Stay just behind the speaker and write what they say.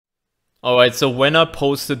Alright, so when I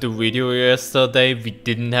posted the video yesterday, we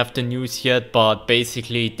didn't have the news yet, but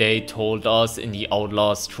basically they told us in the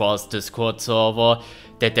Outlast Trials Discord server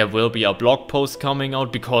that there will be a blog post coming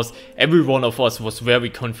out, because every one of us was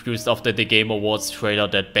very confused after the Game Awards trailer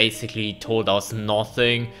that basically told us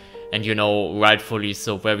nothing. And you know, rightfully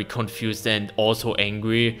so, very confused and also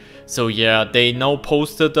angry. So yeah, they now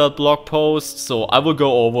posted that blog post, so I will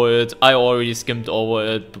go over it. I already skimmed over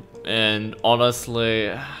it, and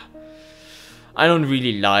honestly, I don't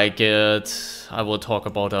really like it. I will talk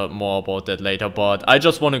about more about that later, but I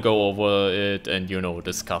just want to go over it and, you know,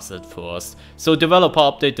 discuss it first. So, developer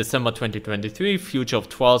update December 2023, Future of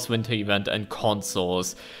Trials, Winter Event and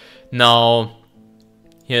Consoles. Now,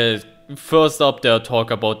 here, first up, they'll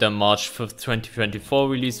talk about their March 5th, 2024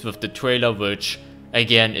 release with the trailer, which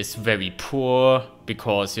again is very poor,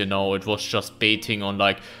 because, you know, it was just baiting on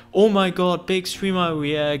like, oh my god, big streamer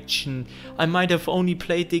reaction, I might have only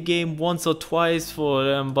played the game once or twice for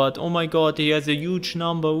them, but oh my god, he has a huge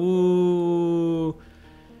number, woo.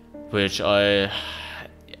 Which I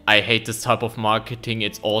hate this type of marketing.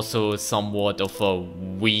 It's also somewhat of a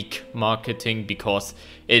weak marketing, because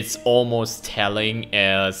it's almost telling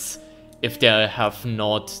as if they have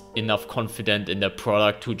not enough confidence in their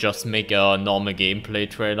product to just make a normal gameplay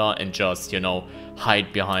trailer and just, you know,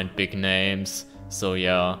 hide behind big names. So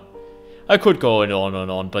yeah, I could go on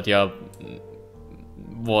and on, but yeah,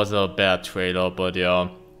 was a bad trailer, but yeah.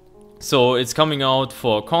 So it's coming out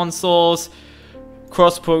for consoles,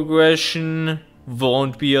 cross progression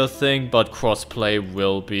won't be a thing, but crossplay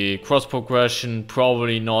will be. Cross progression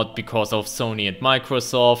probably not, because of Sony and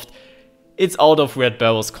Microsoft. It's out of Red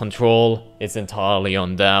Barrel's control, it's entirely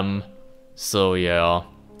on them. So yeah,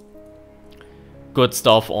 good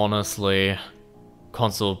stuff, honestly.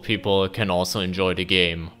 Console people can also enjoy the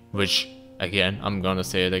game, which, again, I'm gonna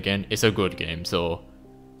say it again, is a good game, so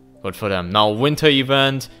good for them. Now, winter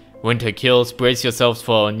event, Winter Kills, brace yourselves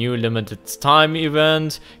for a new limited time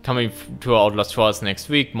event coming to Outlast Trials next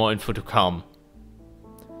week, more info to come.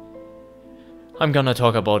 I'm gonna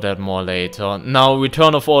talk about that more later. Now,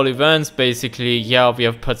 return of all events, basically, yeah, we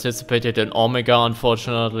have participated in Omega,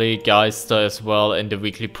 unfortunately, Geister as well, in the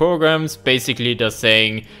weekly programs. Basically, they're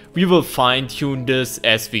saying, we will fine-tune this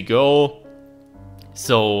as we go.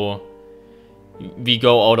 So, we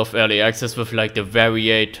go out of early access with like the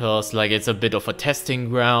variators, like it's a bit of a testing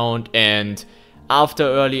ground, and after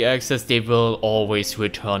early access they will always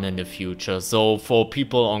return in the future. So for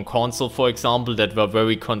people on console, for example, that were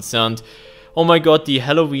very concerned, oh my god, the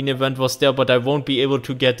Halloween event was there, but I won't be able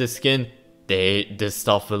to get the skin. This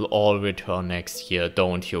stuff will all return next year,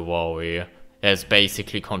 don't you worry. That's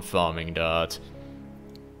basically confirming that.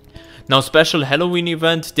 Now, special Halloween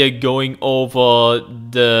event, they're going over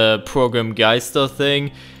the program Geister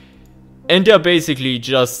thing. And they're basically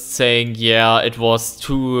just saying, yeah, it was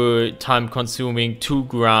too time consuming, too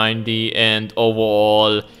grindy, and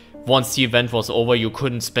overall, once the event was over, you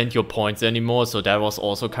couldn't spend your points anymore, so that was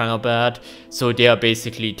also kind of bad. So they are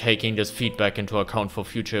basically taking this feedback into account for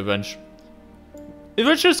future events,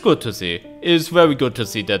 which is good to see. It's very good to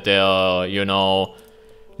see that they are, you know,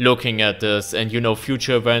 looking at this, and, you know,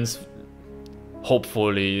 future events,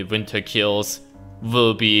 hopefully Winter Kills,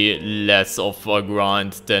 will be less of a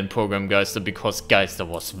grind than Program Geister, because Geister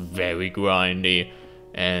was very grindy,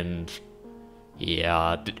 and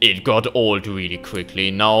yeah, it got old really quickly.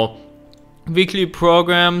 Now, weekly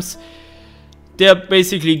programs, they're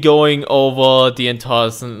basically going over the entire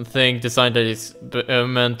thing. Designed as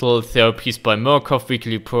experimental therapies by Murkoff,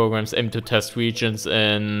 weekly programs aim to test regions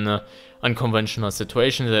in unconventional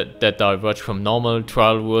situations that diverge from normal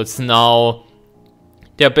trial rules. Now,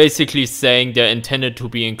 they're basically saying they're intended to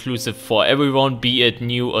be inclusive for everyone, be it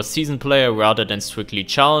new or seasoned player, rather than strictly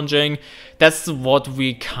challenging. That's what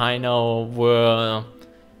we kind of were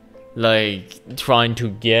like trying to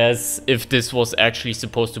guess, if this was actually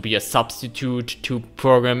supposed to be a substitute to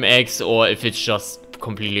Program X, or if it's just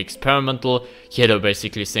completely experimental. Here they're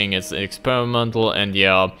basically saying it's experimental, and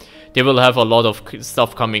yeah, they will have a lot of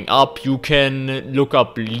stuff coming up. You can look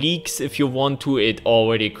up leaks if you want to. It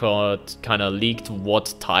already got kind of leaked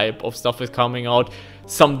what type of stuff is coming out.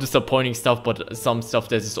 Some disappointing stuff, but some stuff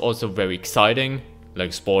that is also very exciting,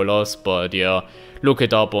 like spoilers. But yeah, look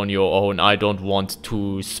it up on your own. I don't want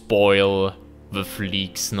to spoil with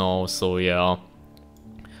leaks now, so yeah.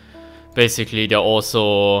 Basically, they're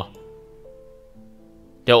also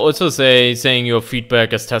saying your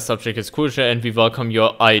feedback as test subject is crucial, and we welcome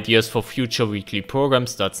your ideas for future weekly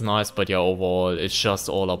programs. That's nice, but yeah, overall, it's just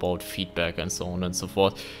all about feedback and so on and so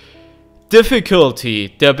forth.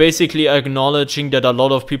 Difficulty. They're basically acknowledging that a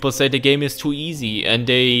lot of people say the game is too easy, and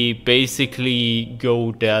they basically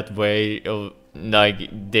go that way,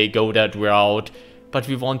 like they go that route. But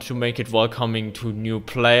we want to make it welcoming to new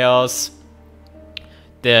players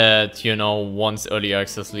that, you know, once early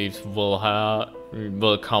access leaves will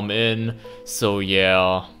come in. So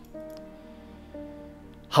yeah.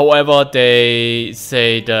 However, they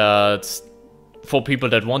say that for people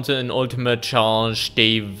that want an ultimate challenge,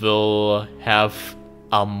 they will have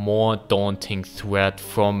a more daunting threat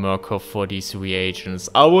from Merkur for these reagents.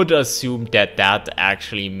 I would assume that that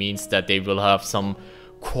actually means that they will have some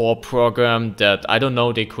core program that, I don't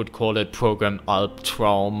know, they could call it Program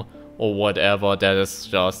Albtraum or whatever, that is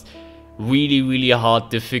just really hard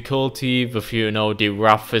difficulty with, you know, the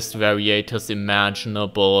roughest variators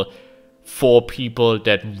imaginable for people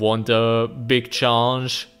that want a big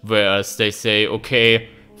challenge, whereas they say, okay,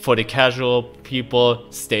 for the casual people,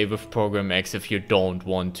 stay with Program X if you don't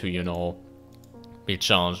want to, you know, be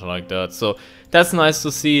challenged like that. So that's nice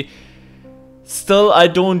to see. Still, I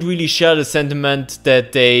don't really share the sentiment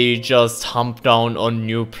that they just hump down on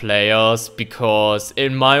new players, because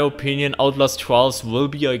in my opinion, Outlast Trials will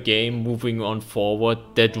be a game moving on forward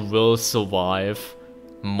that will survive,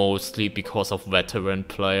 mostly because of veteran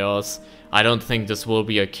players. I don't think this will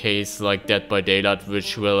be a case like Dead by Daylight,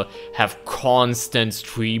 which will have constant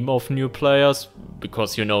stream of new players,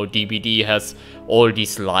 because, you know, DBD has all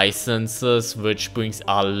these licenses, which brings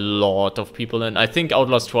a lot of people in. I think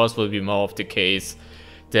Outlast Trials will be more of the case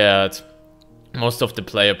that most of the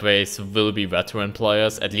player base will be veteran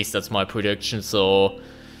players, at least that's my prediction. So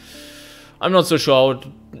I'm not so sure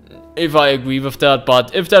if I agree with that,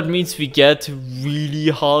 but if that means we get really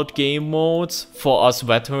hard game modes for us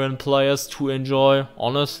veteran players to enjoy,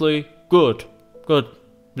 honestly, good.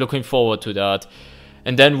 Looking forward to that.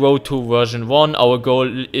 And then Road to version 1, our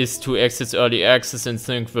goal is to exit early access in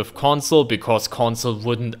sync with console, because console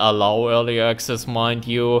wouldn't allow early access, mind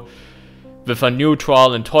you. With a new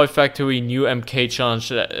trial and toy factory, new MK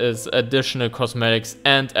challenges, additional cosmetics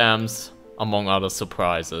and amps, among other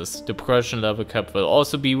surprises. The progression level cap will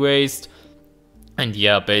also be raised. And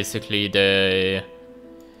yeah, basically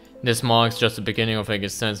this marks just the beginning of an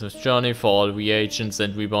extensive journey for all reagents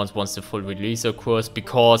and rebounds once the full release occurs,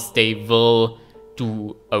 because they will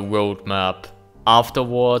do a roadmap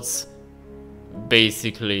afterwards.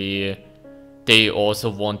 Basically, they also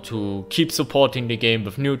want to keep supporting the game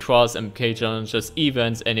with new trials, MK challenges,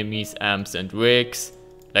 events, enemies, amps and rigs.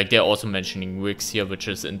 Like, they're also mentioning rigs here, which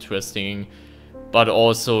is interesting. But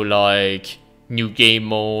also, like, new game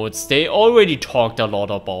modes. They already talked a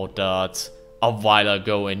lot about that a while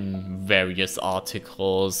ago in various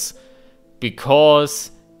articles,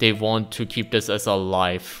 because they want to keep this as a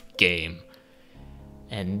live game.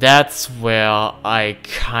 And that's where I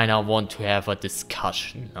kinda want to have a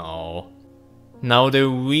discussion now. Now, the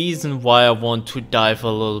reason why I want to dive a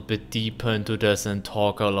little bit deeper into this and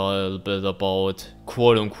talk a little bit about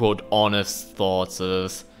quote-unquote honest thoughts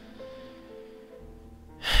is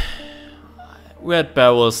Red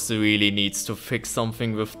Barrels really needs to fix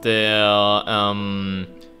something with their,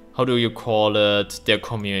 how do you call it, their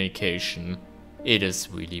communication. It is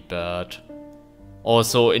really bad.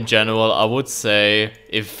 Also, in general, I would say,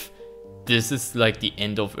 if this is like the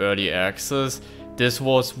end of early access, this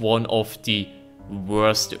was one of the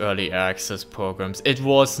worst early access programs. It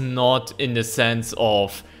was not in the sense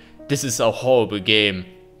of, this is a horrible game.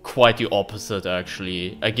 Quite the opposite,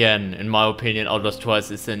 actually. Again, in my opinion, Outlast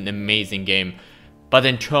Trials is an amazing game. But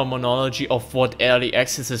in terminology of what early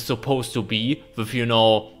access is supposed to be, with, you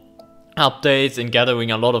know, updates and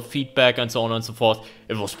gathering a lot of feedback and so on and so forth,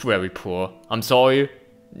 it was very poor. I'm sorry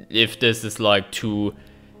if this is like too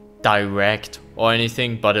direct or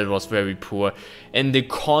anything, but it was very poor. And the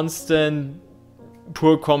constant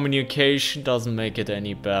poor communication doesn't make it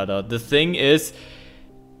any better. The thing is,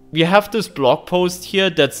 we have this blog post here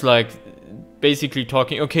that's like basically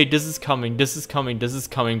talking, okay, this is coming, this is coming, this is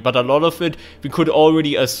coming, but a lot of it we could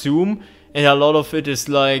already assume, and a lot of it is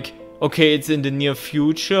like, okay, it's in the near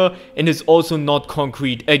future, and it's also not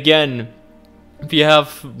concrete. Again, we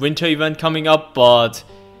have winter event coming up, but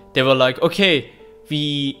they were like, okay,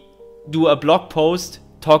 we do a blog post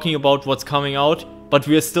talking about what's coming out, but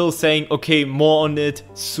we're still saying, okay, more on it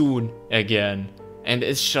soon again. And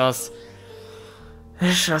it's just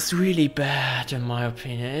really bad, in my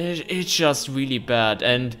opinion. It's just really bad.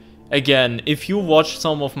 And again, if you watched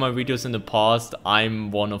some of my videos in the past,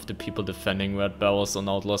 I'm one of the people defending Red Barrels on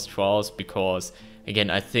Outlast Trials, because again,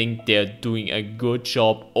 I think they're doing a good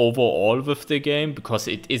job overall with the game, because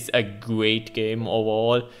it is a great game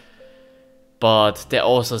overall. But there are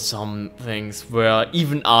also some things where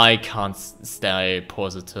even I can't stay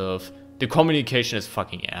positive. The communication is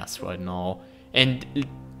fucking ass right now. And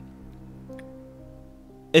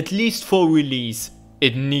at least for release,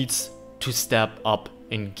 it needs to step up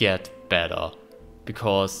and get better.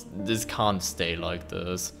 Because this can't stay like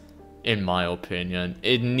this, in my opinion.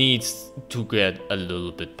 It needs to get a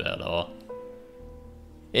little bit better.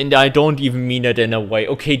 And I don't even mean it in a way,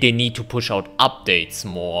 okay, they need to push out updates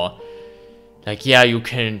more. Like, yeah, you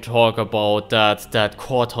can talk about that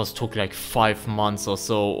Courthouse took like 5 months or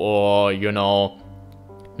so, or, you know,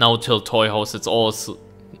 now till Toy House, it's also...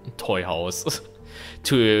 Toy House.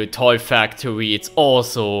 To Toy Factory, it's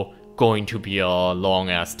also going to be a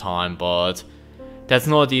long-ass time, but... That's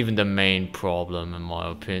not even the main problem, in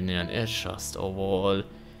my opinion. It's just overall...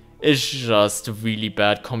 It's just really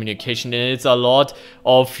bad communication, and it's a lot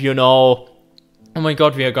of, you know... Oh my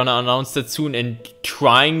god, we are gonna announce that soon, and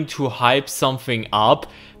trying to hype something up,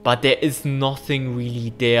 but there is nothing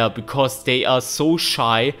really there because they are so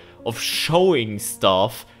shy of showing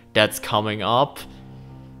stuff that's coming up.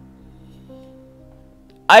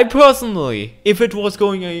 I personally, if it was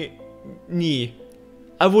going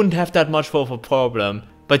I wouldn't have that much of a problem,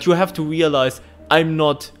 but you have to realize I'm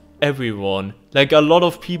not everyone. Like, a lot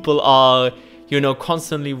of people are, you know,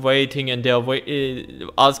 constantly waiting, and they're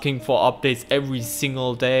asking for updates every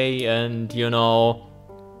single day, and, you know,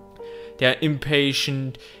 they're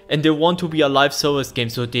impatient, and they want to be a live service game,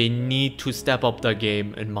 so they need to step up their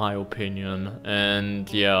game, in my opinion. And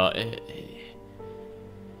yeah,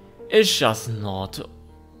 it's just not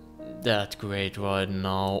that great right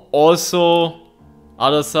now. Also,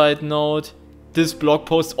 other side note, this blog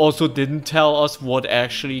post also didn't tell us what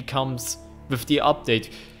actually comes with the update.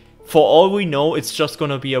 For all we know, it's just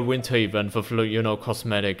gonna be a winter event with, you know,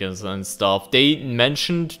 cosmetics and stuff. They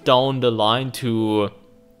mentioned down the line to,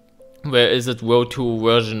 where is it, Road to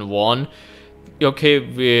version 1. Okay,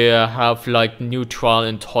 we have like new trial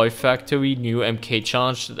in Toy Factory, new MK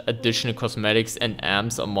challenge, additional cosmetics and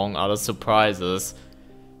amps, among other surprises.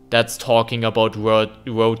 That's talking about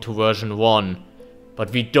Road to version 1.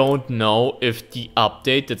 But we don't know if the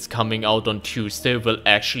update that's coming out on Tuesday will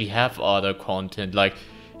actually have other content. Like,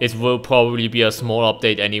 it will probably be a small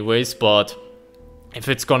update anyways, but if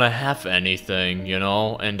it's gonna have anything, you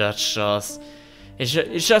know, and that's just...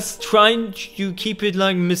 It's just trying to keep it,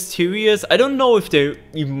 like, mysterious. I don't know if they're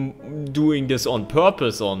even doing this on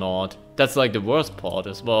purpose or not. That's, like, the worst part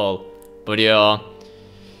as well. But yeah,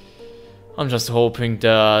 I'm just hoping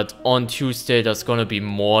that on Tuesday there's gonna be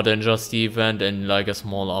more than just the event and, like, a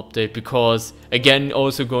small update. Because, again,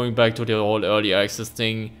 also going back to the whole early access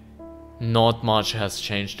thing, not much has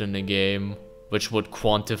changed in the game, which would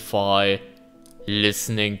quantify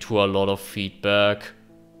listening to a lot of feedback.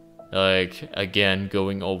 Like, again,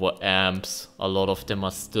 going over amps, a lot of them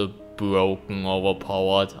are still broken,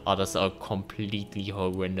 overpowered, others are completely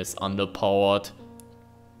horrendous, underpowered.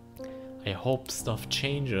 I hope stuff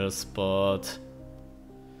changes, but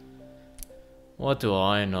what do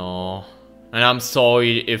I know? And I'm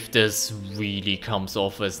sorry if this really comes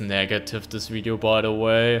off as negative, this video, by the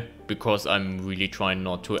way, because I'm really trying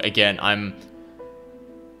not to. Again, I'm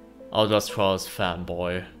Outlast Trials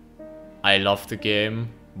fanboy. I love the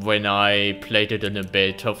game. When I played it in a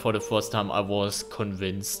beta for the first time, I was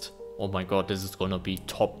convinced, oh my god, this is gonna be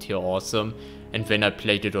top tier awesome. And when I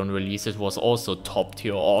played it on release, it was also top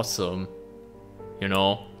tier awesome. You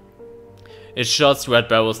know? It's just Red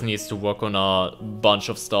Barrels needs to work on a bunch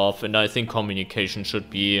of stuff, and I think communication should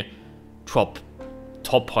be top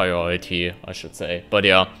priority, I should say. But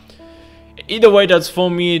yeah, either way, that's for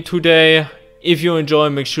me today. If you enjoy,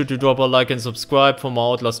 make sure to drop a like and subscribe for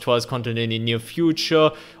more Outlast Trials content in the near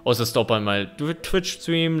future. Also stop by my Twitch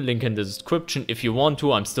stream, link in the description if you want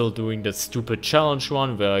to. I'm still doing the stupid challenge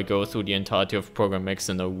run where I go through the entirety of Program X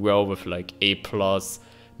in a row with like A+,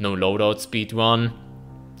 no loadout speed run.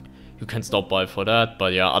 You can stop by for that,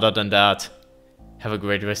 but yeah, other than that, have a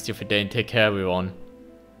great rest of your day and take care, everyone.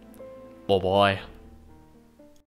 Bye bye.